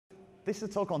This is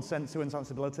a talk on Sensu and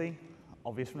Sensibility,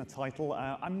 obvious from the title.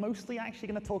 I'm mostly actually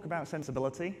going to talk about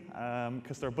sensibility,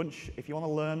 because there are a bunch, if you want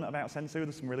to learn about Sensu,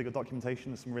 there's some really good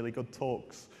documentation, there's some really good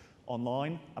talks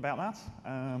online about that.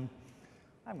 I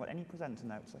haven't got any presenter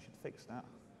notes, I should fix that.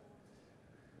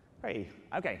 Great,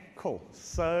 okay, cool.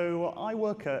 So I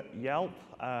work at Yelp.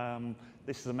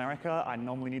 This is America. I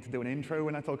normally need to do an intro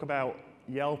when I talk about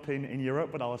Yelp in Europe,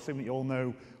 but I'll assume that you all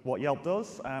know what Yelp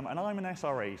does. And I'm an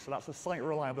SRE, so that's a site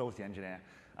reliability engineer.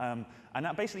 And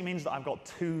that basically means that I've got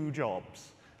two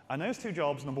jobs. And those two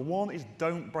jobs, number one is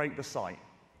don't break the site,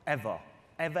 ever.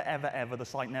 Ever, ever, ever, the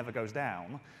site never goes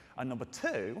down. And number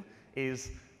two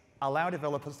is allow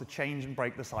developers to change and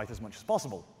break the site as much as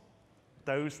possible.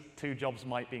 Those two jobs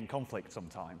might be in conflict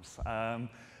sometimes.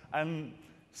 And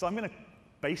so I'm going to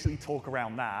basically talk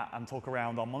around that and talk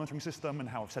around our monitoring system and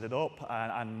how I've set it up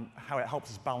and how it helps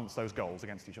us balance those goals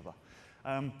against each other.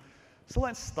 So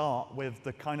let's start with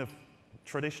the kind of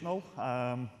traditional,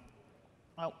 well,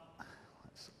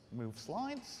 let's move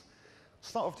slides.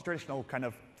 Start with the traditional kind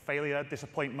of failure,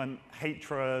 disappointment,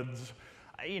 hatred,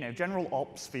 general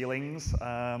ops feelings. So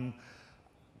I'm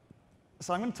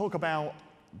going to talk about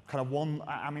kind of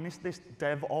this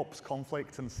DevOps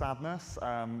conflict and sadness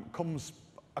comes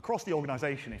across the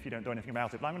organization if you don't do anything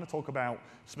about it. But I'm going to talk about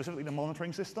specifically the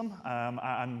monitoring system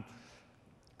and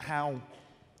how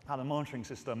the monitoring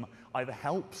system either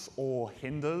helps or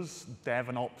hinders dev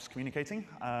and ops communicating.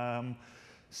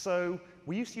 So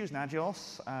we used to use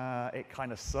Nagios. It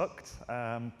kind of sucked.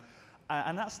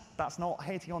 And that's not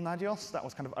hating on Nagios. That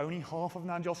was kind of only half of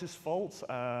Nagios' fault.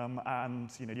 And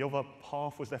the other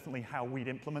half was definitely how we'd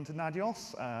implemented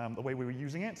Nagios, the way we were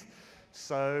using it.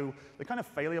 So the kind of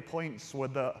failure points were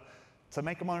that to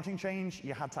make a monitoring change,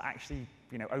 you had to actually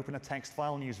open a text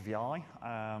file and use VI,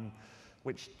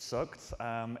 which sucked.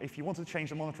 If you wanted to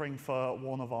change the monitoring for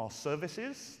one of our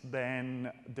services,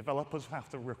 then developers have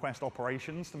to request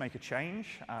operations to make a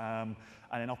change, and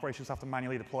then operations have to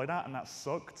manually deploy that, and that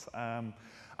sucked. And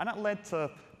that led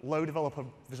to low developer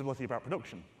visibility about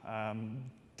production.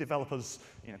 Developers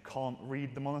can't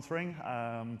read the monitoring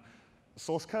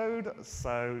source code,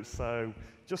 so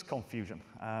just confusion.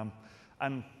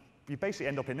 And you basically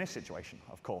end up in this situation,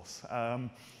 of course.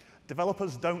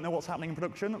 Developers don't know what's happening in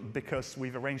production because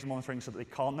we've arranged the monitoring so that they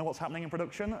can't know what's happening in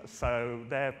production. So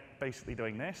they're basically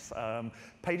doing this.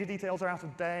 Pager details are out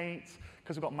of date.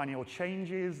 Because we've got manual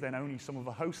changes, then only some of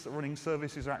the hosts that are running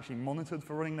services are actually monitored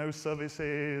for running those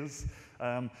services.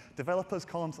 Developers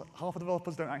can't, half of the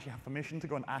developers don't actually have permission to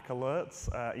go and ACK alerts,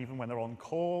 even when they're on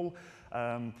call.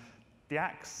 The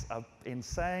ACKs are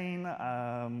insane.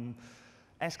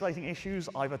 Escalating issues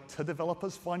either to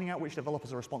developers, finding out which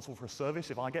developers are responsible for a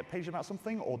service if I get paged about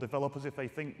something, or developers if they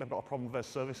think they've got a problem with their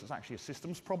service, it's actually a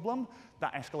systems problem.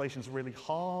 That escalation is really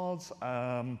hard.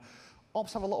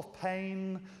 Ops have a lot of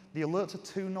pain. The alerts are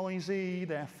too noisy,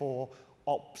 therefore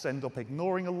ops end up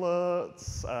ignoring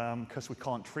alerts because we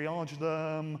can't triage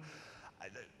them.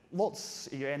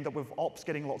 You end up with ops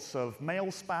getting lots of mail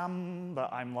spam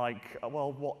that I'm like,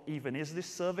 well, what even is this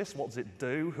service? What does it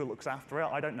do? Who looks after it?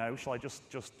 I don't know. Shall I just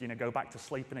go back to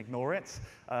sleep and ignore it?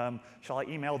 Shall I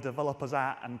email developers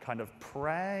and kind of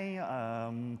pray?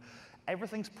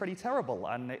 Everything's pretty terrible,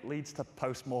 and it leads to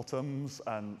postmortems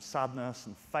and sadness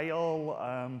and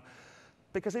fail.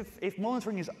 Because if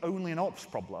monitoring is only an ops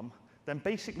problem, then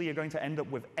basically you're going to end up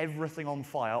with everything on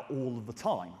fire all of the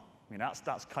time.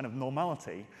 That's kind of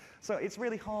normality. So it's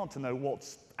really hard to know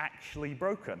what's actually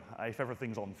broken if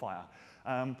everything's on fire.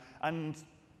 And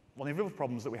one of the other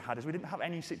problems that we had is we didn't have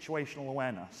any situational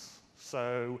awareness.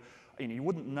 So you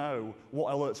wouldn't know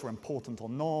what alerts were important or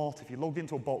not. If you logged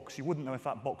into a box, you wouldn't know if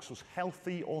that box was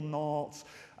healthy or not.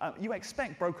 You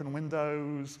expect broken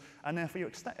windows, and therefore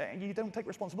you don't take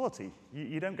responsibility.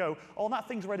 You don't go, oh, that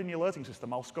thing's red in the alerting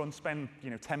system. I'll go and spend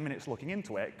 10 minutes looking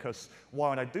into it, because why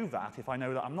would I do that if I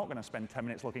know that I'm not going to spend 10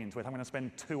 minutes looking into it? I'm going to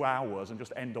spend 2 hours and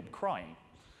just end up crying.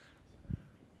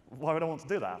 Why would I want to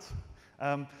do that?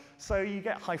 So you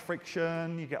get high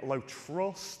friction, you get low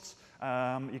trust,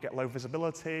 you get low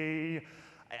visibility,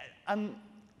 and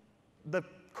the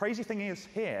crazy thing is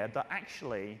here that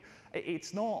actually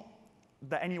it's not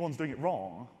that anyone's doing it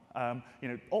wrong.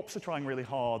 Ops are trying really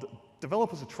hard,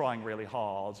 developers are trying really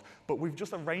hard, but we've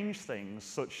just arranged things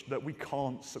such that we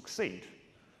can't succeed,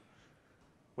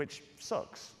 which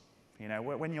sucks.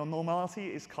 When your normality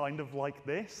is kind of like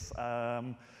this,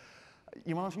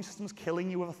 your monitoring system's killing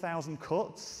you with 1,000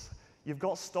 cuts. You've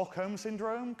got Stockholm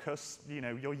syndrome because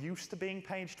you're used to being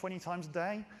paged 20 times a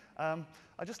day.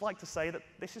 I'd just like to say that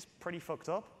this is pretty fucked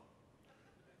up.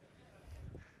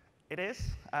 It is,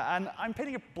 and I'm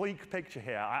painting a bleak picture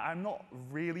here. I'm not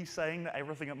really saying that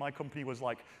everything at my company was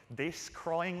like this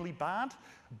cryingly bad,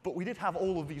 but we did have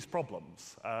all of these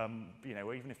problems. You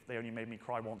know, even if they only made me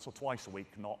cry once or twice a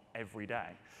week, not every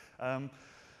day.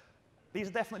 These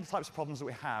are definitely the types of problems that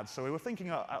we had. So we were thinking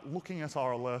looking at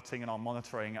our alerting and our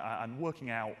monitoring and working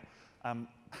out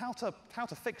how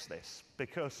to fix this.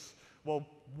 Because, well,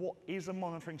 what is a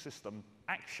monitoring system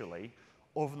actually,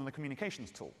 other than the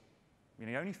communications tool? You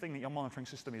know, the only thing that your monitoring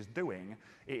system is doing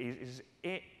is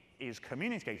it is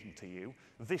communicating to you,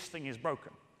 this thing is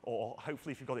broken. Or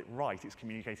hopefully if you've got it right, it's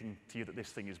communicating to you that this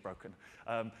thing is broken.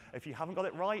 If you haven't got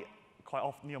it right, quite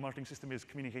often your monitoring system is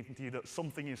communicating to you that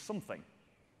something is something,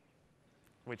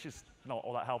 which is not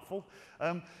all that helpful.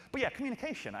 But yeah,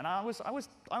 communication. And I was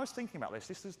thinking about this.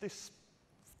 This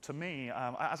to me,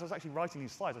 as I was actually writing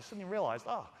these slides, I suddenly realized,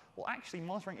 well, actually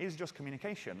monitoring is just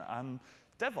communication. And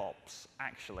DevOps,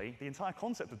 actually, the entire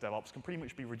concept of DevOps can pretty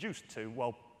much be reduced to,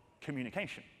 well,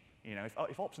 communication. You know,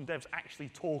 if ops and devs actually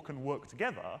talk and work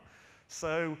together.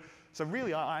 So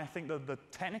really, I think that the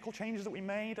technical changes that we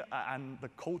made and the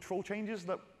cultural changes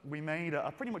that we made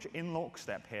are pretty much in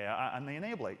lockstep here, and they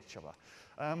enable each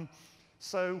other.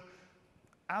 So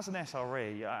as an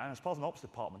SRE, and as part of an ops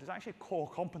department, it's actually a core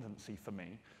competency for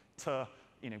me to,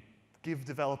 you know, give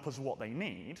developers what they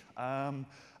need,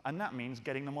 and that means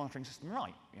getting the monitoring system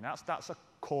right. You know, that's a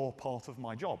core part of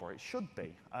my job, or it should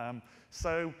be.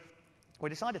 So we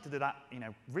decided to do that, you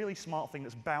know, really smart thing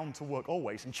that's bound to work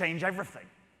always and change everything.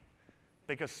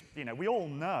 Because, you know, we all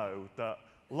know that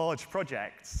large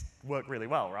projects work really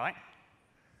well, right?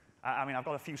 I mean, I've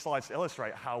got a few slides to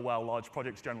illustrate how well large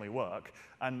projects generally work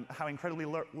and how incredibly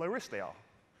low risk they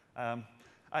are.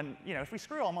 And, you know, if we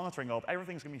screw our monitoring up,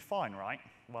 everything's going to be fine, right?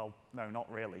 Well, no,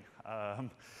 not really.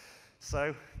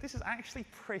 So this is actually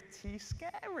pretty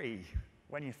scary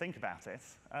when you think about it.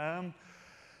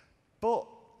 But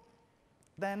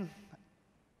then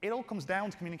it all comes down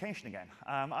to communication again.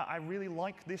 I really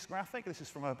like this graphic. This is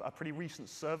from a pretty recent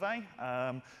survey.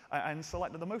 And so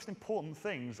like, the most important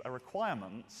things are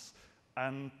requirements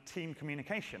and team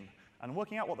communication. And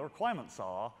working out what the requirements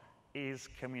are is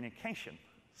communication.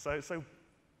 So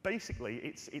basically,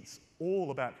 it's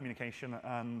all about communication.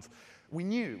 And we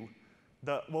knew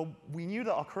that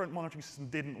our current monitoring system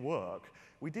didn't work.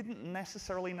 We didn't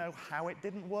necessarily know how it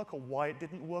didn't work or why it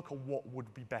didn't work or what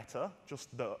would be better,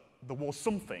 just that there was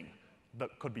something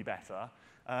that could be better.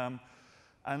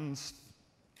 And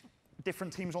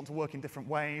different teams want to work in different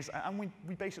ways, and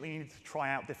we basically needed to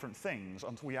try out different things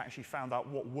until we actually found out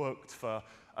what worked for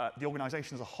the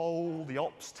organization as a whole, the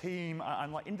ops team,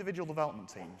 and like individual development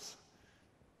teams.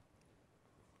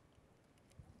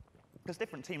 Because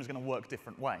different teams are going to work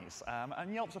different ways.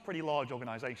 And Yelp's a pretty large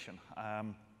organization.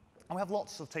 And we have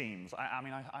lots of teams. I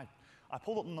mean, I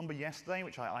pulled up the number yesterday,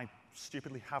 which I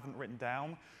stupidly haven't written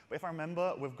down. But if I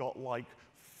remember, we've got like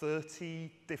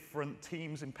 30 different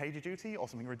teams in PagerDuty or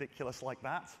something ridiculous like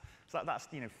that. So that's,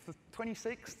 you know,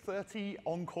 26, 30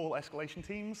 on-call escalation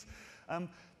teams.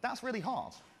 That's really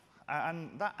hard. And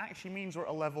that actually means we're at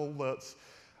a level that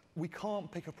we can't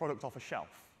pick a product off a shelf.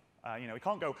 You know, we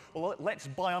can't go, well, let's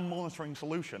buy a monitoring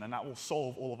solution and that will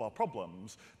solve all of our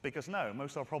problems. Because no,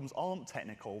 most of our problems aren't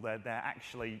technical. They're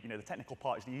actually, you know, the technical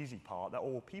part is the easy part. They're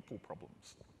all people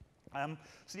problems.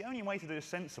 So the only way to do this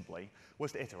sensibly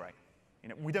was to iterate. You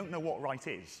know, we don't know what right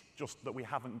is, just that we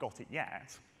haven't got it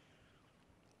yet.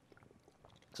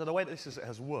 So the way that this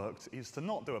has worked is to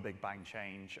not do a big bang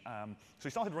change. So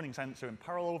we started running Sensu in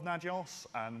parallel with Nagios,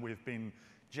 and we've been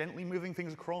gently moving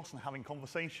things across and having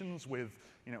conversations with,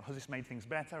 you know, has this made things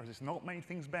better? Has this not made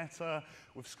things better?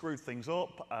 We've screwed things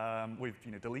up. We've,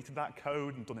 you know, deleted that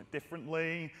code and done it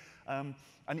differently. And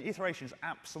the iteration is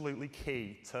absolutely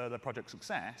key to the project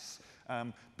success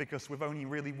because we've only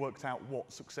really worked out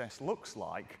what success looks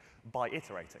like by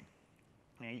iterating.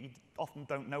 You know, you often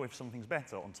don't know if something's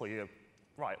better until you're,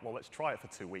 right, well, let's try it for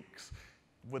 2 weeks.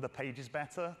 Were the pages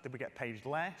better? Did we get paged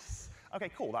less? OK,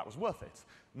 cool, that was worth it.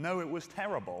 No, it was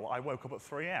terrible. I woke up at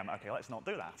 3 a.m. OK, let's not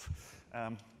do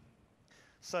that.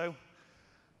 So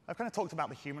I've kind of talked about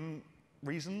the human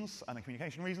reasons and the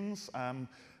communication reasons.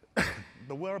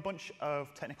 There were a bunch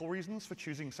of technical reasons for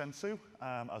choosing Sensu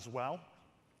as well.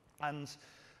 And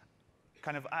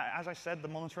kind of, as I said, the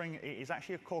monitoring is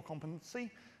actually a core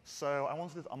competency. So I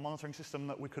wanted a monitoring system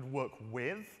that we could work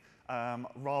with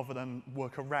rather than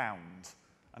work around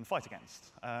and fight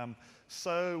against.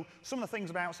 So some of the things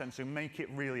about Sensu make it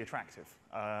really attractive.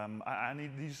 And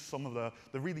these are some of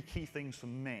the really key things for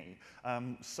me.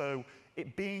 So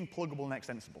it being pluggable and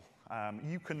extensible.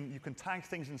 You can tag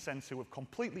things in Sensu with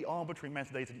completely arbitrary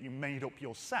metadata that you made up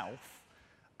yourself,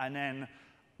 and then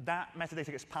that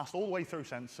metadata gets passed all the way through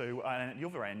Sensu, and at the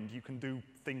other end, you can do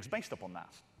things based upon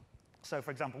that. So,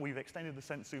 for example, we've extended the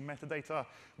Sensu metadata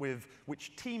with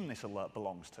which team this alert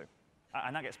belongs to.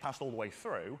 And that gets passed all the way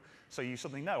through, so you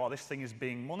suddenly know, oh, this thing is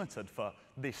being monitored for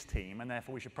this team, and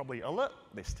therefore we should probably alert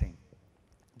this team.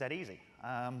 Dead easy.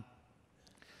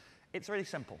 It's really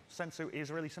simple. Sensu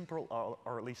is really simple,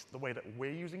 or at least the way that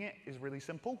we're using it is really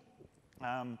simple.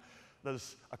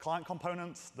 There's a client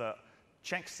component that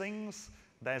checks things.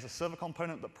 There's a server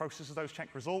component that processes those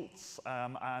check results.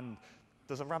 And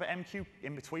there's a RabbitMQ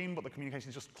in between, but the communication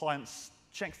is just clients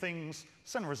check things,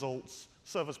 send results,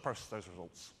 servers process those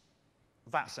results.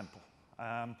 That simple.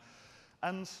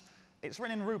 And it's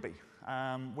written in Ruby,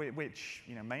 which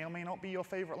may or may not be your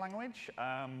favorite language.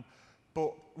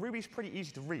 But Ruby's pretty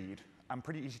easy to read and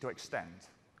pretty easy to extend.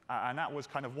 And that was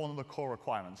kind of one of the core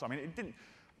requirements. I mean,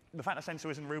 the fact that Sensu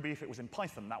is in Ruby, if it was in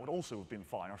Python, that would also have been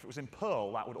fine. Or if it was in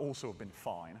Perl, that would also have been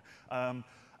fine.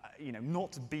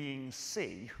 Not being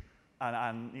C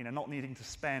and not needing to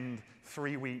spend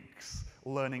 3 weeks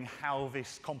learning how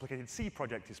this complicated C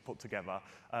project is put together,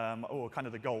 or kind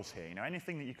of the goals here.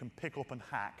 Anything that you can pick up and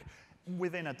hack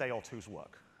within a day or two's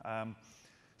work.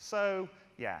 So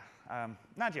yeah,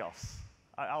 Nagios.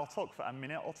 I'll talk for a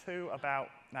minute or two about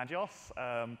Nagios.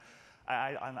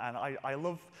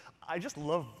 I just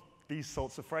love these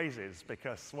sorts of phrases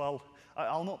because, well,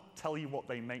 I'll not tell you what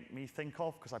they make me think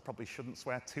of because I probably shouldn't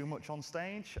swear too much on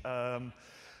stage.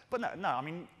 But no, I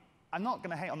mean, I'm not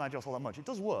going to hate on Nagios all that much. It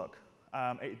does work.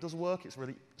 It does work. It's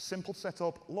really simple to set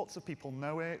up. Lots of people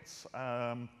know it.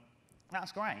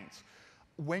 That's great.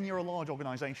 When you're a large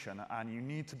organization and you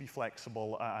need to be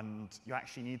flexible and you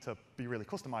actually need to be really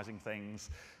customizing things,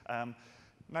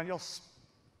 Nagios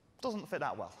doesn't fit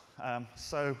that well.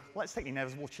 So let's take the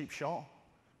inevitable cheap shot.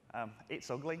 It's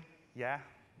ugly, yeah.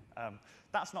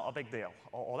 That's not a big deal,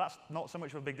 or that's not so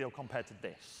much of a big deal compared to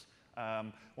this.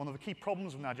 One of the key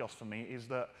problems with Nagios for me is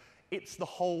that it's the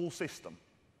whole system.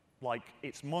 Like,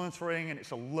 it's monitoring, and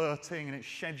it's alerting, and it's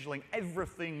scheduling,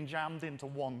 everything jammed into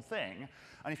one thing.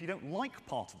 And if you don't like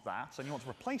part of that, and you want to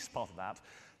replace part of that,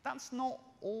 that's not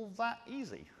all that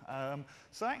easy.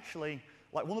 So actually,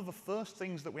 like, one of the first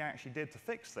things that we actually did to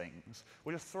fix things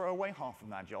was just throw away half of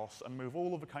Nagios and move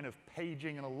all of the kind of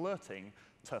paging and alerting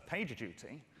to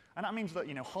PagerDuty. And that means that,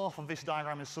 half of this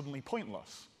diagram is suddenly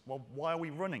pointless. Well, why are we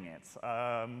running it?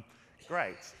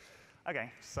 Great.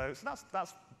 OK, so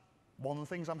that's one of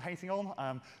the things I'm hating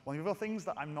on. One of the other things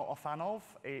that I'm not a fan of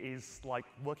is, like,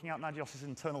 working out Nagios'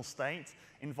 internal state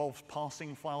involves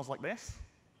parsing files like this.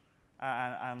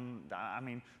 And I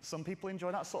mean, some people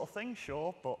enjoy that sort of thing,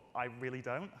 sure, but I really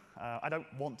don't. I don't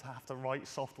want to have to write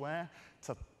software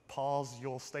to parse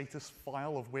your status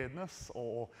file of weirdness,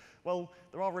 or, well,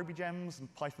 there are Ruby gems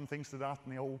and Python things to that,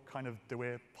 and they all kind of do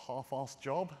a half-assed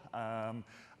job.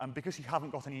 And because you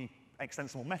haven't got any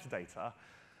extensible metadata,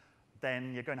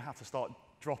 then you're going to have to start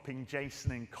dropping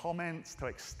JSON in comments to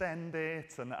extend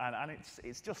it, and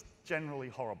it's just generally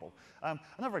horrible.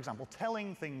 Another example,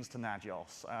 telling things to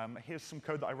Nagios. Here's some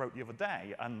code that I wrote the other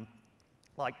day, and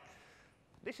like,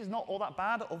 this is not all that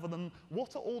bad other than,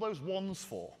 what are all those ones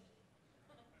for?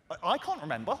 I can't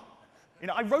remember.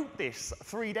 I wrote this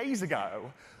 3 days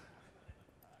ago.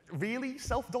 Really?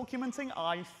 Self-documenting?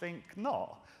 I think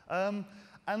not.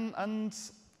 And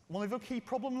one of the key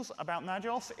problems about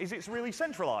Nagios is it's really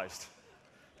centralized.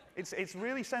 It's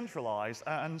really centralized,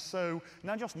 and so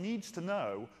Nagios needs to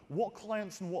know what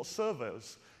clients and what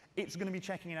servers it's going to be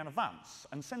checking in advance,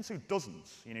 and Sensu doesn't.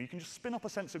 You can just spin up a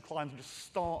Sensu client and just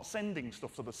start sending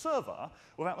stuff to the server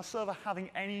without the server having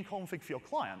any config for your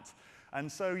client.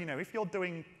 And so, if you're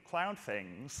doing cloud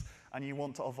things and you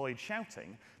want to avoid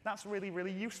shouting, that's really,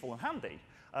 really useful and handy.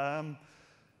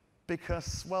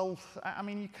 Because, well, I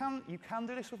mean, you can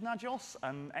do this with Nagios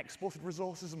and exported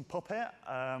resources and Puppet,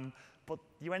 but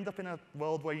you end up in a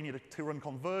world where you need a to-run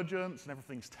convergence and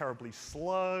everything's terribly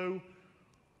slow.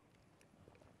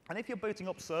 And if you're booting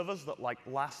up servers that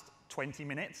last 20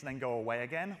 minutes and then go away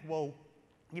again, well,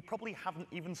 you probably haven't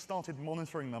even started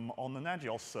monitoring them on the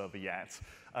Nagios server yet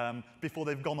before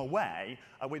they've gone away,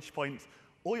 at which point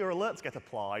all your alerts get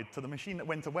applied to the machine that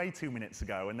went away 2 minutes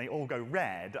ago, and they all go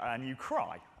red, and you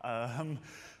cry.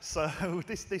 So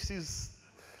this is,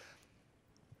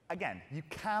 again, you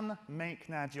can make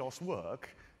Nagios work,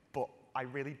 but I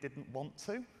really didn't want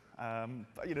to.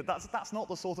 But, that's not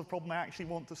the sort of problem I actually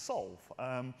want to solve.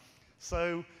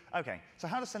 So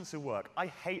how does Sensu work? I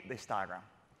hate this diagram,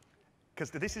 because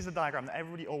this is a diagram that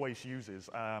everybody always uses,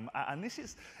 and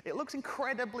it looks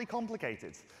incredibly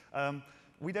complicated.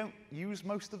 We don't use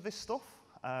most of this stuff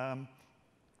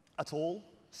at all.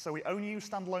 So we only use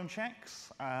standalone checks,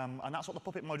 and that's what the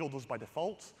Puppet module does by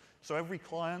default. So every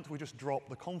client, we just drop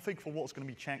the config for what's going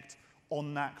to be checked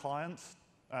on that client,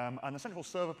 and the central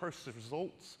server processes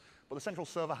results, but the central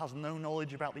server has no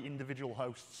knowledge about the individual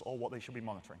hosts or what they should be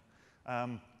monitoring,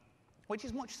 which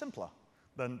is much simpler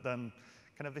than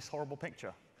kind of this horrible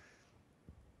picture.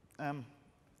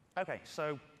 OK,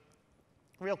 so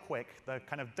real quick, the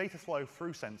kind of data flow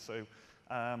through Sensu.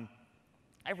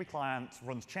 Every client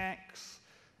runs checks.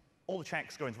 All the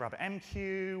checks go into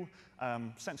RabbitMQ.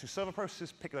 Sensu server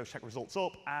processes pick those check results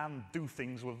up and do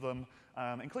things with them,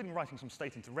 including writing some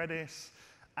state into Redis.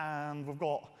 And we've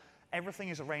got everything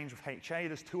is arranged with HA.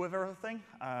 There's 2 of everything.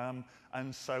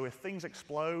 And so if things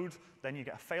explode, then you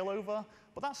get a failover.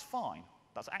 But that's fine.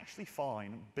 That's actually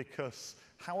fine, because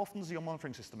how often does your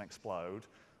monitoring system explode?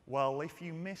 Well, if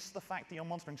you miss the fact that your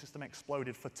monitoring system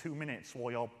exploded for 2 minutes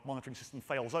while your monitoring system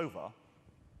fails over,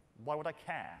 why would I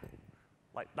care?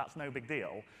 Like, that's no big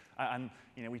deal. And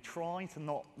we try to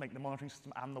not make the monitoring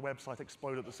system and the website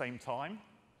explode at the same time,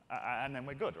 and then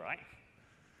we're good, right?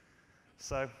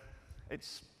 So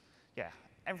it's, yeah,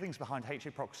 everything's behind HA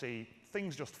proxy.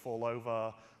 Things just fall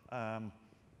over.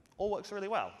 All works really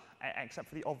well, except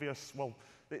for the obvious, well,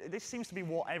 this seems to be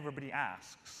what everybody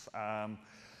asks,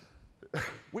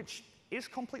 which is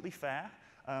completely fair,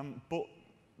 but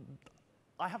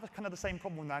I have kind of the same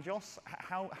problem with Nagios.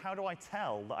 How do I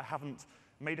tell that I haven't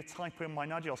made a typo in my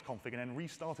Nagios config and then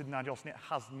restarted Nagios and it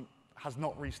has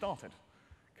not restarted?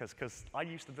 Because I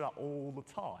used to do that all the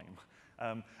time.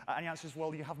 And the answer is,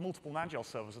 well, you have multiple Nagios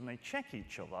servers and they check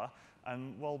each other,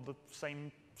 and, well, the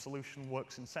same solution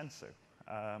works in Sensu.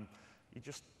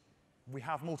 We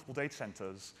have multiple data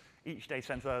centers. Each data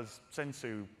center has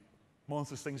Sensu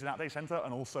monitors things in that data center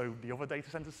and also the other data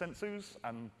center Sensus,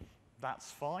 and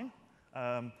that's fine.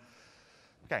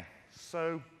 OK,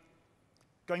 so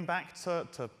going back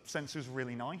to Sensu's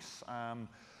really nice.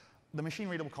 The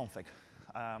machine-readable config.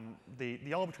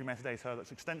 The arbitrary metadata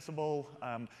that's extensible,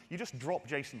 you just drop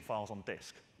JSON files on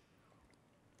disk.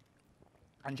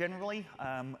 And generally,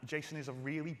 JSON is a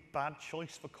really bad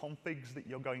choice for configs that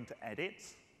you're going to edit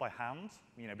by hand,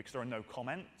 because there are no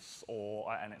comments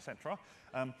and etc.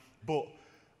 But,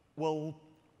 well,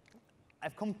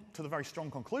 I've come to the very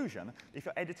strong conclusion, if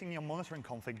you're editing your monitoring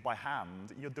config by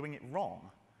hand, you're doing it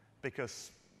wrong.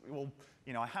 Because, well,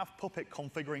 I have Puppet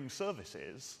configuring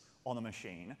services on a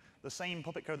machine. The same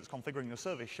Puppet code that's configuring the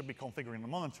service should be configuring the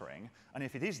monitoring. And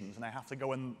if it isn't, and I have to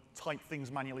go and type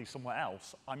things manually somewhere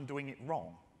else, I'm doing it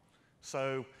wrong.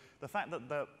 So the fact that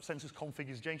the Sensu's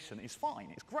config is JSON is fine.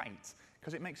 It's great,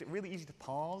 because it makes it really easy to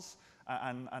parse,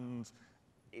 and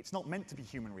it's not meant to be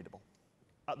human readable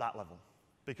at that level.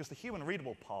 Because the human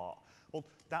readable part, well,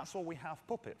 that's what we have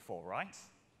Puppet for, right?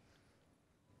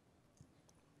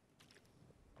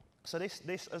 So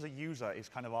this as a user is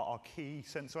kind of our key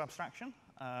Sensu abstraction.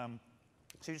 So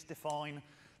you just define,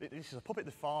 this is a Puppet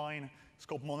define, it's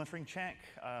called monitoring check.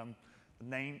 The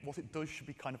name, what it does should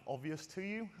be kind of obvious to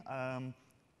you.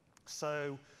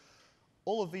 So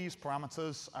all of these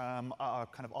parameters are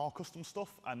kind of our custom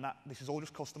stuff, and this is all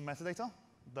just custom metadata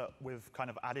that we've kind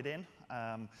of added in.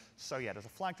 So yeah, there's a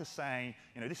flag to say,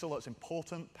 this alert's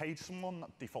important, page someone,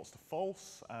 that defaults to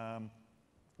false.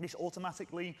 This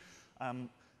automatically,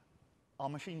 our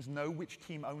machines know which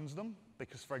team owns them,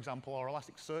 because, for example, our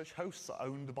Elasticsearch hosts are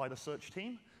owned by the search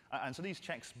team. And so these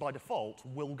checks, by default,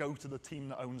 will go to the team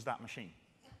that owns that machine,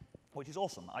 which is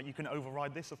awesome. You can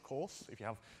override this, of course. If you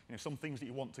have some things that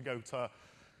you want to go to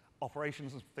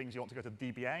operations and things you want to go to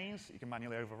DBAs, you can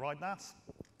manually override that.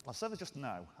 Our servers just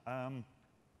know. One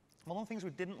of the things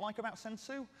we didn't like about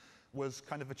Sensu was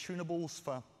kind of the tunables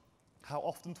for how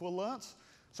often to alert.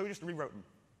 So we just rewrote them.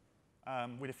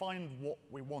 We defined what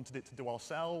we wanted it to do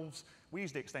ourselves. We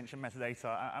used the extension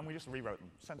metadata, and we just rewrote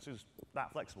them. Sensu's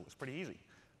that flexible. It's pretty easy.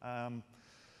 One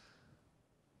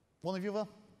of the other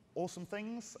awesome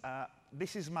things,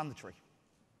 this is mandatory.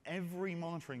 Every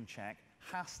monitoring check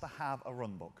has to have a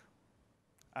runbook.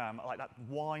 Like that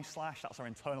y/, that's our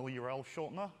internal URL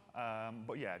shortener.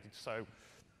 But yeah, so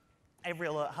every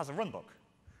alert has a runbook.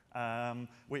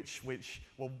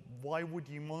 Well, why would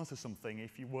you monitor something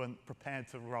if you weren't prepared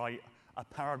to write a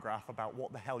paragraph about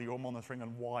what the hell you're monitoring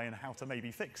and why and how to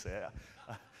maybe fix it?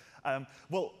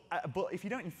 But if you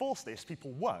don't enforce this,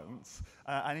 people won't.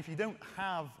 And if you don't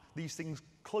have these things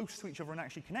close to each other and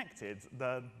actually connected,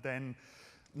 then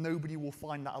nobody will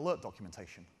find that alert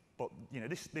documentation. But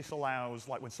this allows,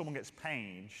 like when someone gets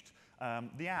paged,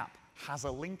 the app has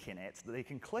a link in it that they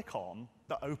can click on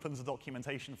that opens the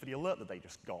documentation for the alert that they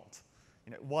just got.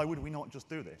 Why would we not just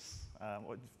do this?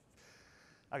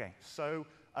 OK, so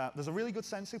there's a really good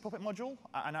Sensu Puppet module,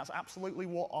 and that's absolutely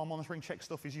what our monitoring check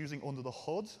stuff is using under the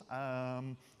hood.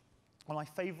 One of my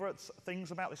favorite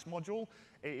things about this module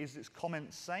is it's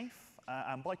comment safe.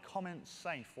 And by comment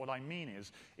safe, what I mean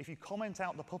is if you comment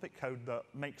out the Puppet code that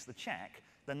makes the check,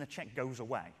 then the check goes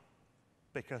away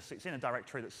because it's in a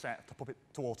directory that's set to Puppet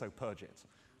to auto-purge it,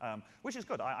 which is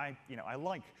good. I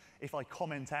like if I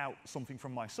comment out something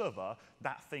from my server,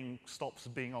 that thing stops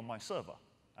being on my server,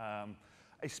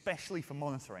 especially for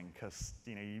monitoring because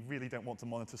you really don't want to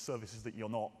monitor services that you're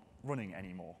not running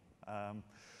anymore.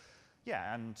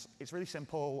 Yeah, and it's really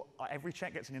simple. Every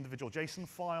check gets an individual JSON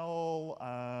file,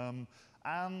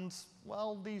 and,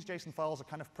 well, these JSON files are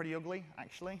kind of pretty ugly,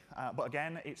 actually. But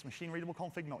again, it's machine-readable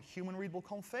config, not human-readable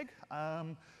config.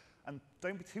 And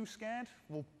don't be too scared.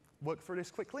 We'll work through this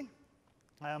quickly.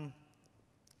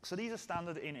 So these are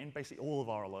standard in basically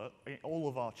all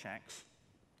of our checks.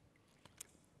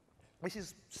 This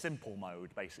is simple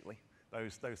mode, basically,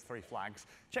 those 3 flags.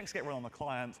 Checks get run on the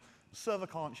client. The server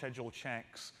can't schedule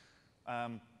checks.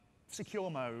 Secure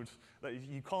mode, that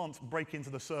you can't break into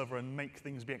the server and make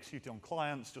things be executed on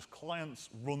clients, just clients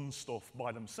run stuff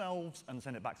by themselves and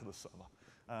send it back to the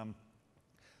server.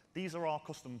 These are our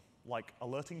custom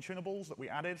alerting tunables that we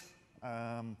added.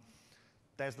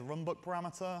 There's the runbook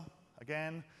parameter,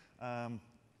 again.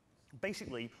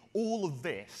 Basically, all of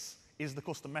this is the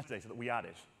custom metadata that we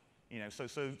added. So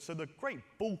the great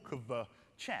bulk of the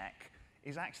check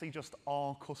is actually just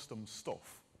our custom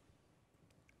stuff.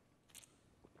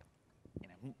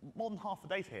 More than half the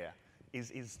data here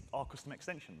is our custom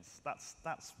extensions.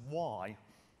 That's why.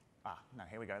 No,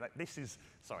 here we go. This is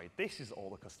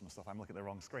all the custom stuff. I'm looking at the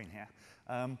wrong screen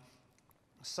here.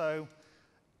 So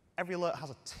every alert has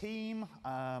a team.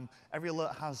 Every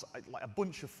alert has a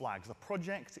bunch of flags. The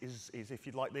project is if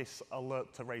you'd like this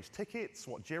alert to raise tickets,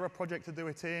 what Jira project to do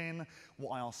it in,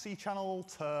 what IRC channel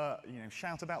to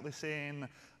shout about this in.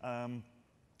 There's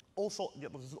all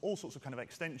sorts of kind of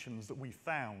extensions that we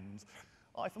found.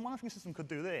 If a monitoring system could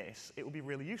do this, it would be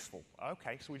really useful.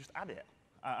 OK, so we just add it.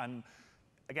 And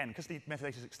again, because the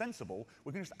metadata is extensible,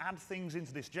 we can just add things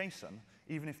into this JSON,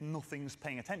 even if nothing's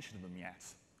paying attention to them yet.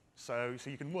 So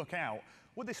you can work out,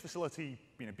 would this facility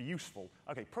be useful?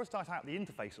 OK, prototype out the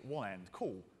interface at one end.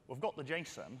 Cool. We've got the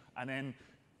JSON. And then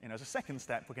as a second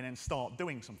step, we can then start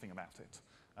doing something about it.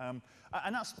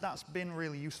 And that's been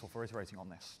really useful for iterating on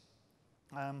this.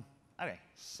 OK,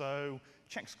 so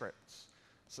check scripts.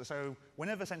 So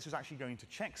whenever Sensu is actually going to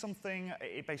check something,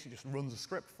 it basically just runs a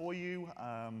script for you.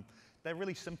 They're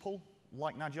really simple,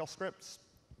 like Nagios scripts.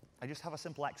 They just have a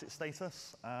simple exit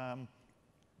status. The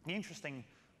interesting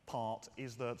part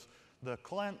is that the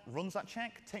client runs that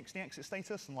check, takes the exit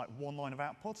status and one line of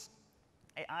output.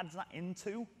 It adds that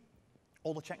into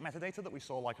all the check metadata that we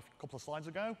saw a couple of slides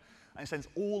ago, and it sends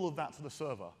all of that to the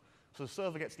server. So the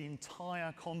server gets the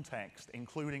entire context,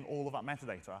 including all of that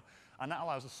metadata, and that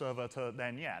allows the server to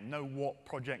then, know what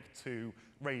project to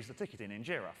raise the ticket in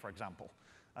Jira, for example,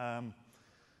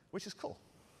 which is cool.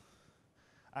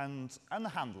 And the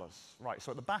handlers, right?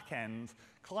 So at the back end,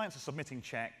 clients are submitting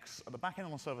checks. At the back end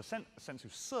on the server, Sensu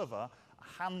server,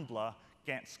 a handler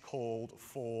gets called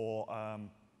for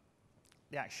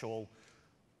the actual,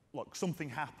 look, something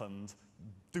happened,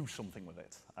 do something with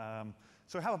it.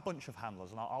 So we have a bunch of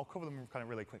handlers, and I'll cover them kind of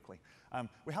really quickly.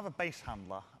 We have a base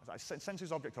handler.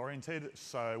 Sensu's object-oriented,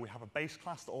 so we have a base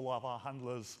class that all of our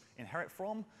handlers inherit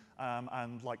from,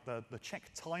 and the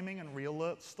check timing and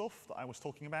re-alert stuff that I was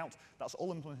talking about, that's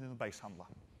all implemented in the base handler.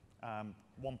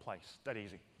 One place, dead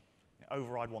easy.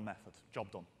 Override one method, job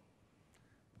done.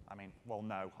 I mean, well,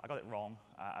 no, I got it wrong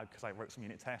because I wrote some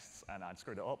unit tests and I'd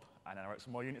screwed it up, and then I wrote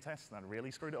some more unit tests and I'd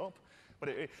really screwed it up. But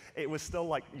it was still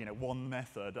one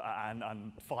method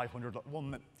and 500,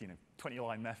 one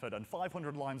 20-line method and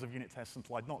 500 lines of unit tests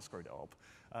until I'd not screwed it up.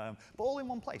 But all in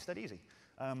one place, dead easy.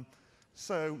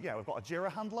 So yeah, we've got a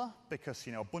Jira handler because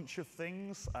a bunch of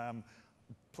things.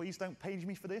 Please don't page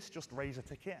me for this. Just raise a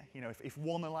ticket. If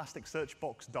one Elasticsearch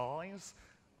box dies,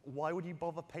 why would you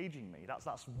bother paging me?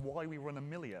 That's why we run a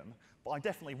million. But I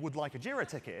definitely would like a Jira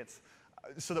ticket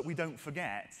so that we don't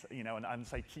forget, and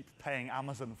say keep paying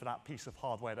Amazon for that piece of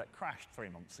hardware that crashed 3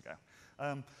 months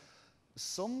ago.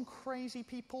 Some crazy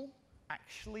people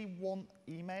actually want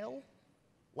email.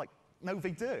 No,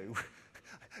 they do.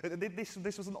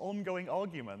 This was an ongoing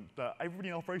argument that everybody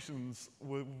in operations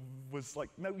was like,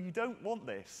 no, you don't want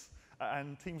this.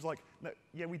 And teams like, no,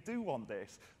 yeah, we do want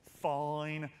this.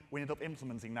 Fine. We ended up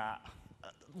implementing that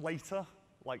later.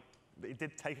 It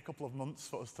did take a couple of months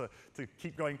for us to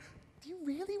keep going, do you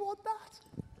really want that?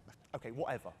 OK,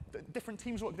 whatever. Different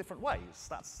teams work different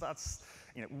ways.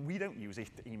 We don't use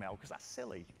email because that's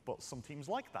silly, but some teams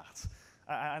like that.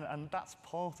 And that's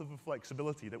part of the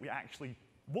flexibility that we actually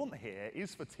want here,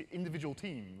 is for individual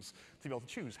teams to be able to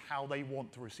choose how they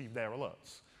want to receive their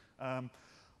alerts.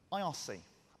 IRC.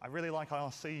 I really like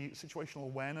IRC, situational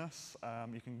awareness.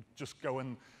 You can just go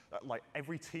and,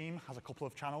 every team has a couple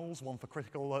of channels, one for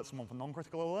critical alerts and one for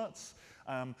non-critical alerts.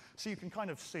 So you can kind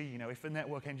of see, if the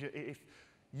network engineer, if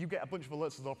you get a bunch of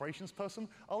alerts as an operations person,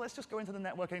 let's just go into the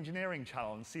network engineering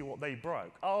channel and see what they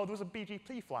broke. Oh, there was a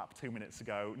BGP flap 2 minutes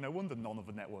ago. No wonder none of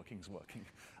the networking's working.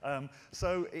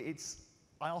 So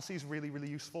IRC is really, really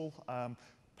useful.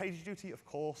 PagerDuty, of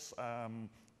course,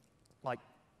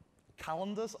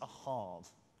 calendars are hard.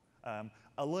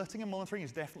 Alerting and monitoring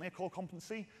is definitely a core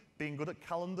competency. Being good at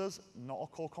calendars, not a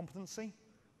core competency.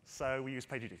 So we use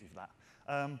PagerDuty for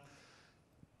that.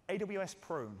 AWS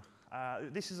Prune.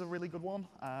 This is a really good one.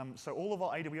 So all of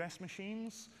our AWS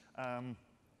machines,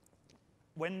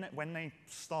 when they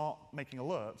start making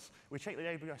alerts, we check the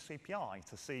AWS API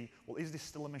to see, well, is this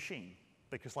still a machine?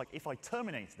 Because if I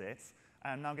terminated it,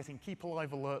 and I'm now getting keep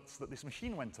alive alerts that this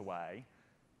machine went away,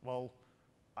 well,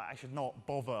 I should not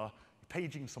bother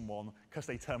paging someone because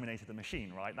they terminated the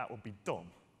machine, right? That would be dumb.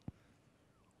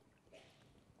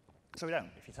 So we don't.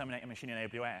 If you terminate a machine in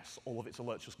AWS, all of its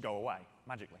alerts just go away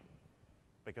magically.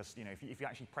 Because if you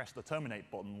actually press the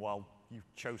terminate button, well, you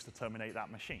chose to terminate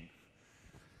that machine.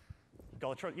 You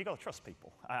got to trust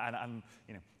people, and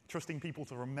trusting people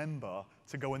to remember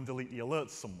to go and delete the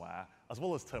alerts somewhere, as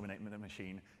well as terminate the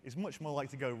machine, is much more likely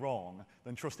to go wrong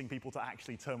than trusting people to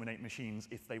actually terminate machines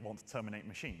if they want to terminate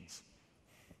machines.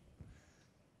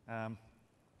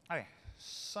 Okay,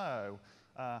 so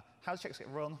how do checks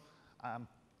get run?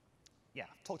 Yeah,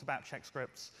 I've talked about check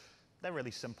scripts. They're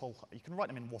really simple. You can write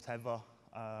them in whatever.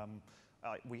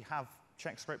 We have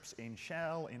check scripts in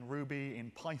Shell, in Ruby, in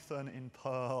Python, in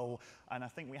Perl, and I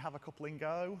think we have a couple in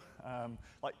Go.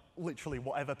 Literally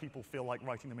whatever people feel like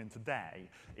writing them in today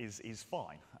is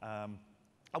fine.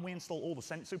 And we install all the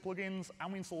Sensu plugins,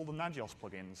 and we install all the Nagios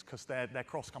plugins, because they're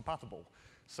cross-compatible.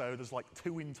 So there's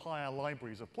 2 entire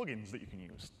libraries of plugins that you can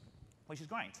use, which is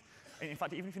great. In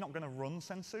fact, even if you're not going to run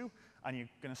Sensu, and you're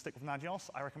going to stick with Nagios,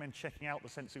 I recommend checking out the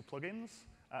Sensu plugins,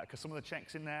 because some of the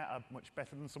checks in there are much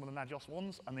better than some of the Nagios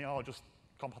ones, and they are just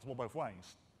compatible both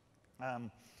ways.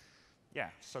 Yeah,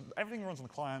 so everything runs on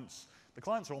the clients. The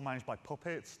clients are all managed by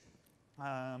Puppet,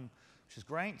 which is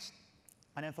great.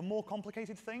 And then for more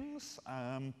complicated things,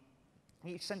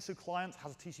 each Sensu client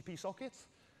has a TCP socket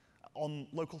on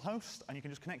localhost, and you can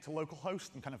just connect to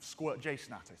localhost and kind of squirt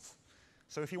JSON at it.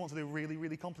 So if you want to do really,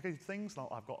 really complicated things,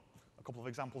 I've got a couple of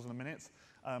examples in a minute,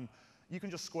 you can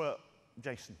just squirt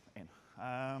JSON in.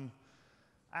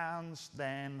 And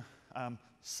then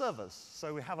servers.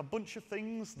 So we have a bunch of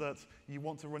things that you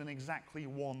want to run in exactly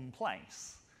one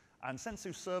place. And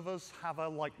Sensu servers have a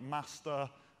master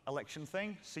election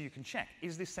thing, so you can check,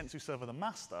 is this Sensu server the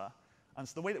master? And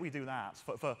so the way that we do that,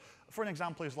 for an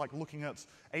example, is looking at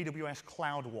AWS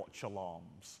CloudWatch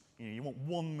alarms. You want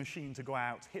one machine to go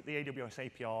out, hit the AWS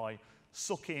API,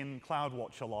 suck in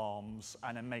CloudWatch alarms,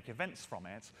 and then make events from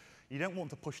it. You don't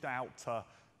want to push that out to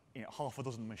half a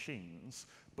dozen machines,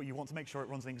 but you want to make sure it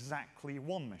runs on exactly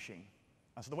one machine.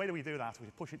 And so the way that we do that is we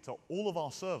push it to all of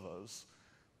our servers,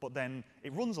 but then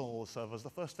it runs on all the servers. The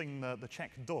first thing the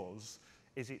check does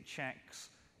is it checks,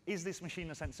 is this machine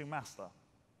a Sensu master?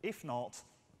 If not,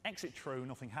 exit true,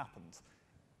 nothing happened.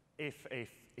 If it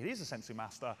is a Sensu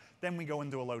master, then we go and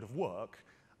do a load of work,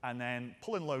 and then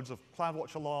pull in loads of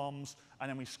CloudWatch alarms, and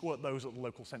then we squirt those at the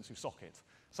local Sensu socket.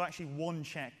 So actually one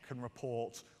check can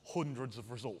report hundreds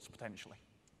of results, potentially,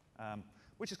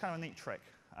 which is kind of a neat trick.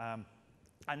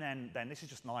 And then this is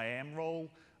just an IAM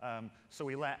role. So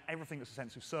we let everything that's a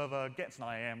Sensu server gets an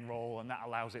IAM role, and that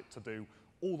allows it to do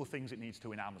all the things it needs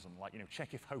to in Amazon, like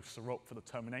check if hosts are up for the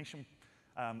termination,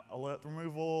 alert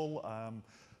removal,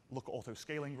 look at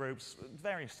auto-scaling groups,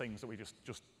 various things that we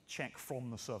just check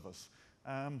from the servers.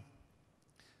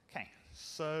 Okay,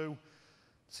 so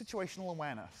situational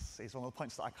awareness is one of the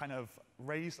points that I kind of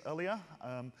raised earlier.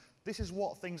 This is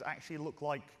what things actually look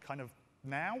like kind of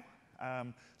now.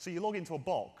 So you log into a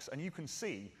box, and you can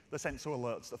see the Sensu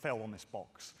alerts that failed on this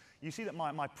box. You see that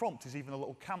my prompt is even a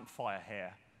little campfire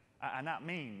here. And that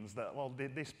means that, well,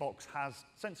 this box has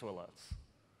Sensu alerts.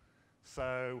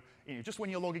 So just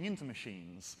when you're logging into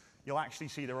machines, you'll actually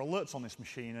see there are alerts on this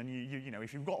machine, and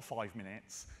if you've got 5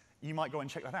 minutes, you might go and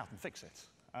check that out and fix it,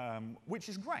 which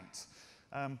is great.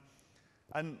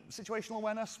 And situational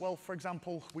awareness, well, for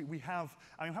example, we have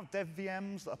dev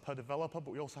VMs that are per developer,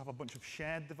 but we also have a bunch of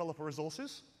shared developer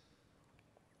resources.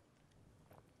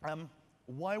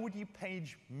 Why would you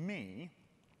page me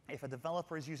if a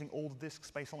developer is using all the disk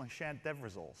space on a shared dev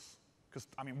resource. Because,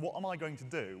 I mean, what am I going to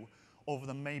do other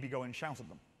than maybe go and shout at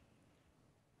them?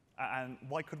 And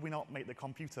why could we not make the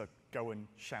computer go and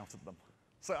shout at them?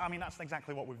 So, I mean, that's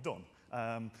exactly what we've done.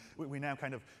 We now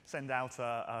kind of send out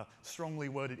a strongly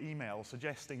worded email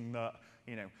suggesting that,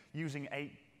 using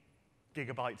 8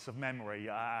 gigabytes of memory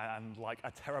and like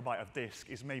a terabyte of disk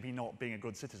is maybe not being a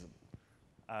good citizen.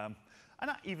 And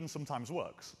that even sometimes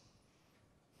works.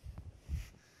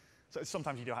 So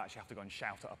sometimes you do actually have to go and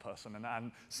shout at a person.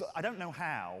 And so I don't know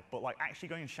how, but like actually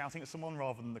going and shouting at someone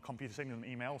rather than the computer sending them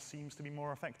an email seems to be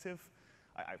more effective.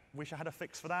 I wish I had a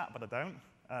fix for that, but I don't.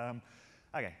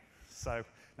 OK, so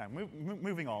now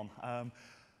moving on.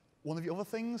 One of the other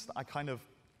things that I kind of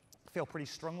feel pretty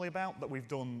strongly about that we've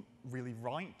done really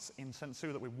right in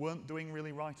Sensu that we weren't doing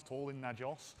really right at all in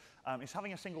Nagios is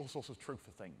having a single source of truth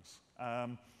for things.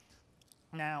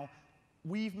 Now,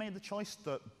 we've made the choice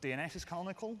that DNS is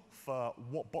canonical for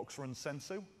what box runs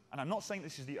Sensu. And I'm not saying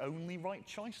this is the only right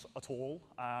choice at all.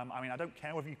 I mean, I don't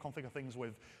care whether you configure things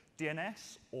with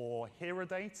DNS or hero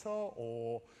data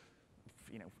or,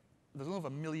 there's another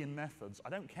million methods. I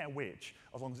don't care which,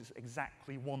 as long as it's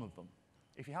exactly one of them.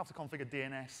 If you have to configure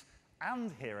DNS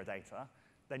and hero data,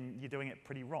 then you're doing it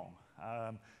pretty wrong.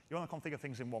 You want to configure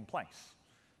things in one place.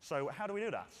 So how do we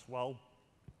do that? Well,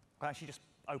 I actually just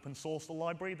open source the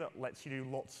library that lets you do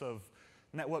lots of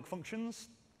network functions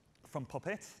from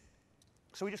Puppet.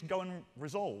 So we just go and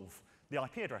resolve the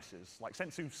IP addresses. Like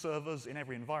Sensu servers in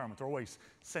every environment are always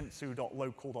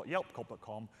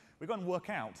sensu.local.yelp.com. We go and work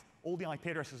out all the IP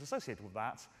addresses associated with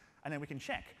that, and then we can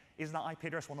check, is that IP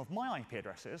address one of my IP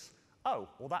addresses? Oh,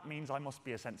 well, that means I must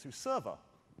be a Sensu server.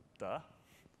 Duh.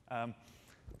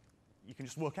 You can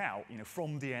just work out,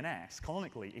 from DNS,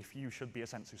 canonically, if you should be a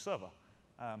Sensu server,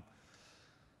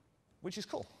 which is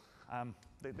cool.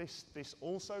 This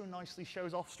also nicely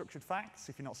shows off structured facts,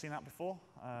 if you've not seen that before.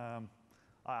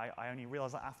 I only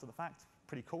realized that after the fact.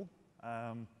 Pretty cool.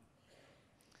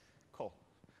 Cool.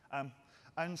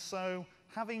 And so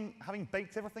having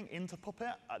baked everything into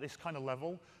Puppet at this kind of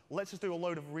level, let's just do a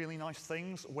load of really nice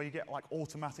things where you get like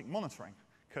automatic monitoring.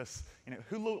 Because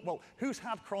who's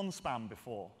had cron spam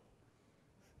before?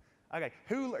 Okay,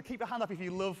 keep your hand up if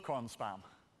you love cron spam.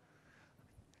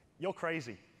 You're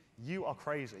crazy. You are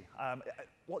crazy.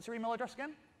 What's your email address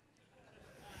again?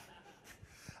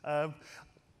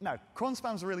 No, cron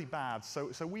spam's really bad. So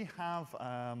we have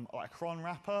a cron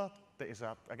wrapper that is,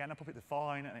 again, a Puppet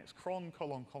define, and it's cron :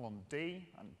 D,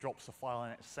 and drops a file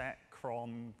in its set,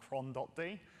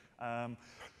 cron.d,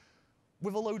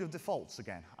 with a load of defaults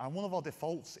again. And one of our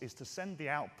defaults is to send the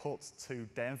output to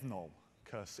dev null,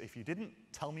 because if you didn't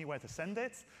tell me where to send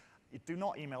it, you do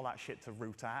not email that shit to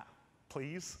root at,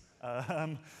 please.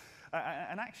 And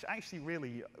actually,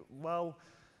 really, well,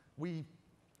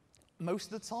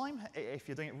 most of the time, if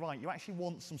you're doing it right, you actually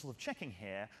want some sort of checking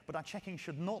here, but that checking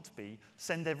should not be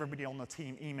send everybody on the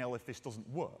team email if this doesn't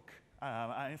work.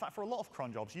 And in fact, for a lot of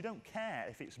cron jobs, you don't care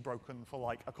if it's broken for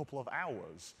like a couple of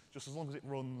hours, just as long as it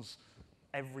runs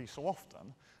every so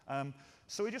often.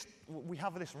 So we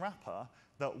have this wrapper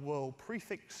that will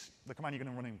prefix the command you're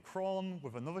going to run in cron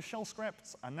with another shell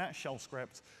script, and that shell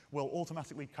script will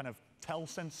automatically kind of tell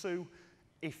Sensu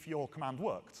if your command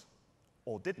worked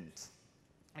or didn't.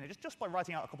 And just by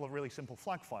writing out a couple of really simple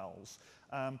flag files.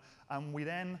 And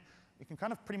you can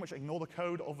kind of pretty much ignore the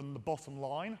code other than the bottom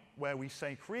line, where we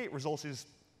say create resources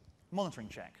monitoring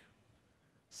check.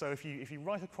 So if you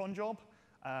write a cron job,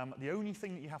 the only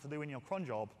thing that you have to do in your cron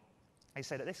job is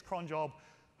say that this cron job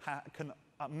can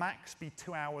at max be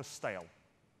 2 hours stale.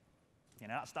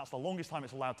 That's the longest time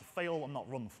it's allowed to fail and not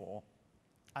run for.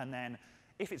 And then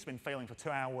if it's been failing for 2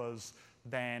 hours,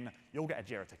 then you'll get a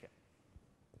Jira ticket.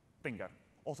 Bingo.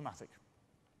 Automatic.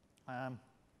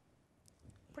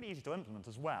 Pretty easy to implement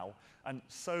as well, and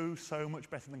so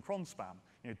much better than cron spam.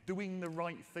 Doing the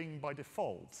right thing by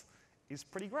default is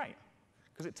pretty great,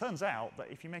 because it turns out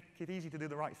that if you make it easy to do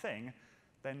the right thing,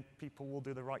 then people will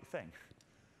do the right thing.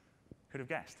 Who'd have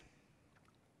guessed?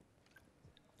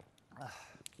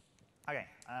 Okay,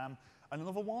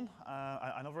 another one,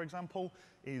 another example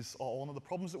is one of the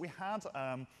problems that we had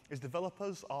is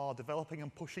developers are developing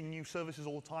and pushing new services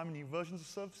all the time, new versions of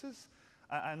services.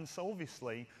 And so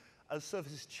obviously, as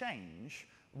services change,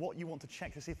 what you want to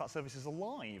check to see if that service is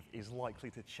alive is likely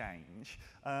to change.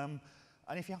 And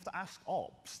if you have to ask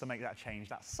ops to make that change,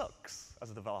 that sucks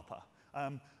as a developer.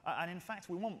 And in fact,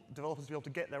 we want developers to be able to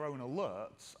get their own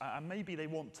alerts, and maybe they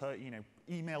want to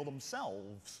email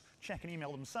themselves, check and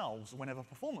email themselves whenever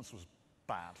performance was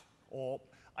bad. Or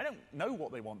I don't know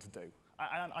what they want to do.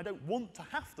 I don't want to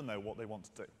have to know what they want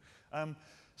to do.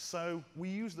 So we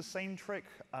use the same trick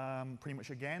pretty much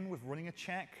again with running a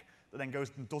check that then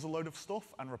goes and does a load of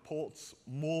stuff and reports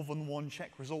more than one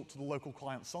check result to the local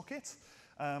client socket.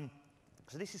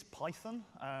 So this is Python.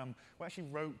 We actually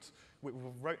we've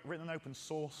written and open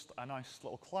sourced a nice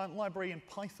little client library in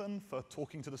Python for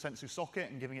talking to the Sensu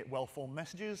socket and giving it well-formed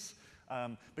messages,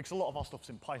 because a lot of our stuff's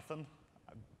in Python,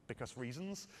 because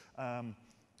reasons.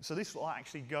 So this will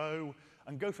actually go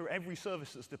through every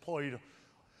service that's deployed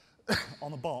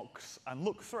on the box and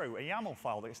look through a YAML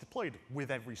file that gets deployed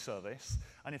with every service.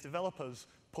 And if developers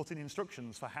put in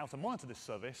instructions for how to monitor this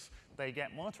service, they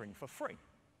get monitoring for free.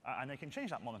 And they can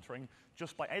change that monitoring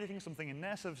just by editing something in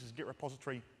their services Git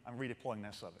repository and redeploying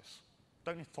their service.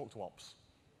 Don't need to talk to ops,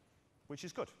 which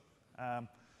is good.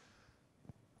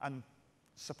 And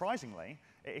surprisingly,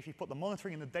 if you put the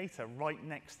monitoring and the data right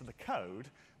next to the code,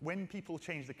 when people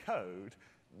change the code,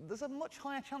 there's a much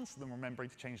higher chance of them remembering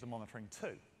to change the monitoring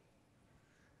too.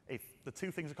 If the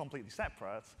two things are completely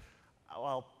separate,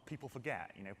 well, people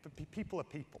forget. People are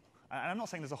people. And I'm not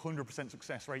saying there's a 100%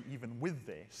 success rate even with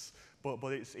this, but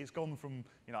it's gone from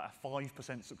a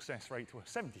 5% success rate to a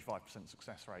 75%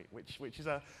 success rate, which is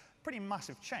a pretty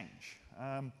massive change.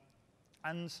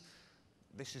 And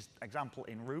this is example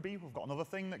in Ruby. We've got another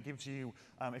thing that gives you,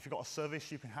 if you've got a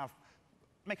service, you can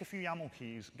make a few YAML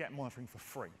keys, get monitoring for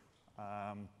free.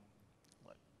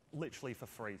 Literally for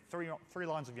free, three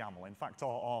lines of YAML. In fact,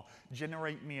 our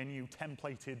generate me a new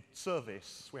templated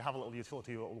service, we have a little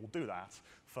utility that will do that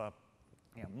for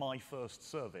my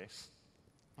first service.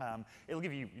 It'll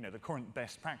give you, the current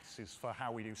best practices for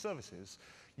how we do services.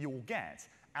 You'll get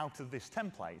out of this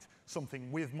template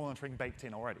something with monitoring baked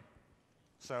in already.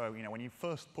 So when you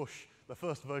first push the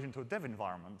first version to a dev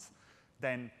environment,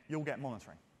 then you'll get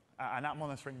monitoring. And that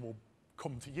monitoring will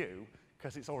come to you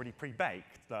because it's already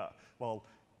pre-baked that, well,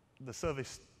 the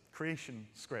service creation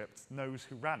script knows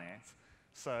who ran it.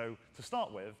 So to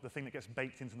start with, the thing that gets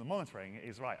baked into the monitoring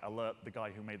is, right, alert the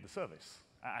guy who made the service.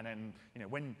 And then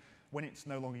when it's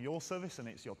no longer your service and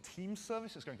it's your team's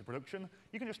service, it's going to production,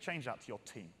 you can just change that to your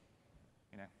team.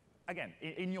 Again,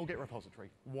 in your Git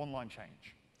repository, one line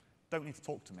change. Don't need to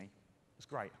talk to me. It's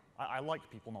great. I like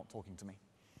people not talking to me,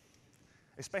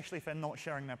 especially if they're not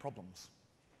sharing their problems.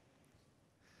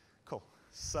 Cool.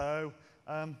 So,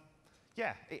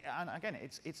 yeah, and again,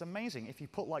 it's amazing if you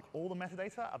put all the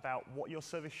metadata about what your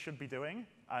service should be doing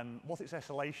and what its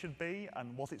SLA should be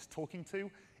and what it's talking to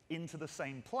into the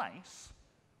same place,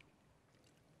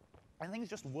 and things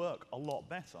just work a lot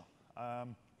better.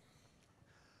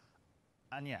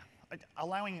 And yeah,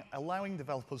 allowing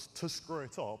developers to screw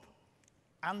it up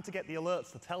and to get the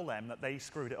alerts to tell them that they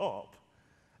screwed it up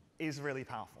is really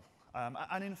powerful.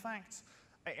 And in fact,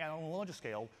 on a larger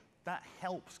scale, that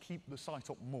helps keep the site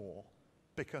up more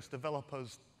because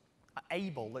developers are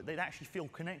able, they actually feel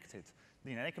connected.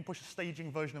 They can push a staging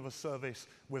version of a service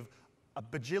with a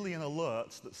bajillion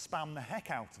alerts that spam the heck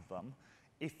out of them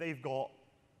if they've got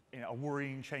a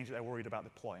worrying change that they're worried about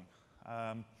deploying.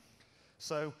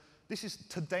 So this is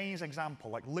today's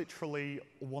example. Literally,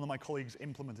 one of my colleagues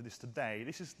implemented this today.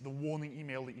 This is the warning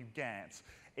email that you get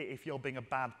if you're being a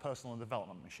bad person on a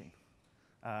development machine.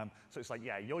 So it's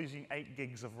yeah, you're using 8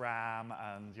 gigs of RAM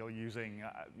and you're using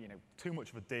too much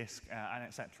of a disk and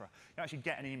etc. You actually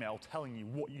get an email telling you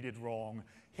what you did wrong.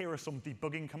 Here are some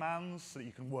debugging commands so that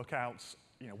you can work out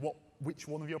which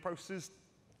one of your processes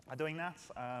are doing that.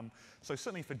 So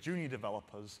certainly for junior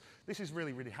developers, this is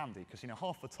really, really handy because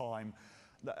half the time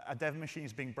a dev machine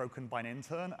is being broken by an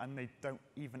intern and they don't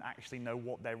even actually know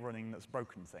what they're running that's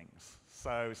broken things.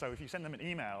 So if you send them an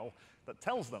email that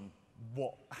tells them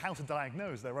how to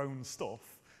diagnose their own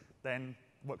stuff, then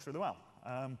works really well.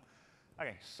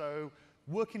 Okay, so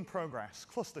work in progress,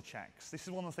 cluster checks. This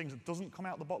is one of the things that doesn't come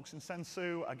out of the box in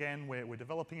Sensu. Again, we're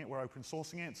developing it, we're open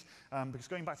sourcing it. Because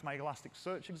going back to my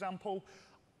Elasticsearch example,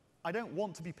 I don't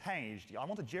want to be paged. I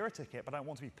want a Jira ticket, but I don't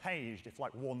want to be paged if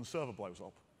one server blows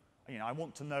up. I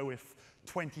want to know if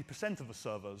 20% of the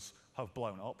servers have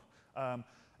blown up.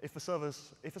 If a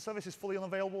service is fully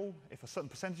unavailable, if a certain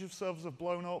percentage of servers have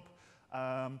blown up,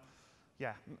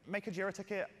 yeah, make a Jira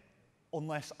ticket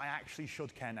unless I actually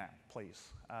should care now, please.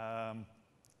 And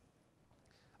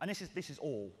this is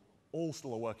all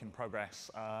still a work in progress.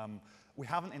 We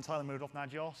haven't entirely moved off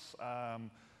Nagios.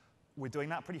 We're doing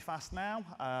that pretty fast now,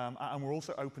 and we're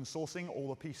also open sourcing all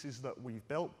the pieces that we've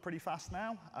built pretty fast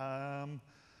now.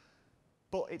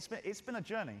 But it's been a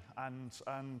journey, and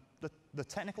the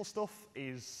technical stuff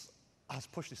has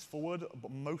pushed this forward,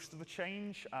 but most of the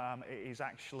change is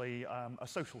actually a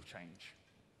social change.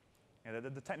 You know,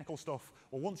 the technical stuff,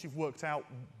 well, once you've worked out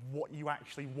what you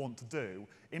actually want to do,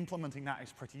 implementing that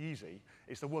is pretty easy.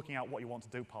 It's the working out what you want to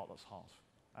do part that's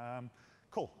hard.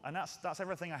 Cool, and that's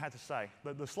everything I had to say.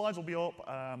 The slides will be up.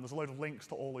 There's a load of links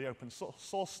to all the open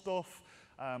source stuff.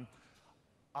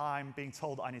 I'm being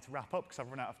told that I need to wrap up because I've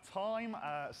run out of time.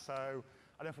 So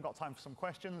I don't know if I've got time for some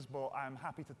questions, but I'm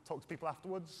happy to talk to people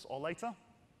afterwards or later.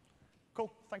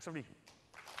 Cool, thanks everybody.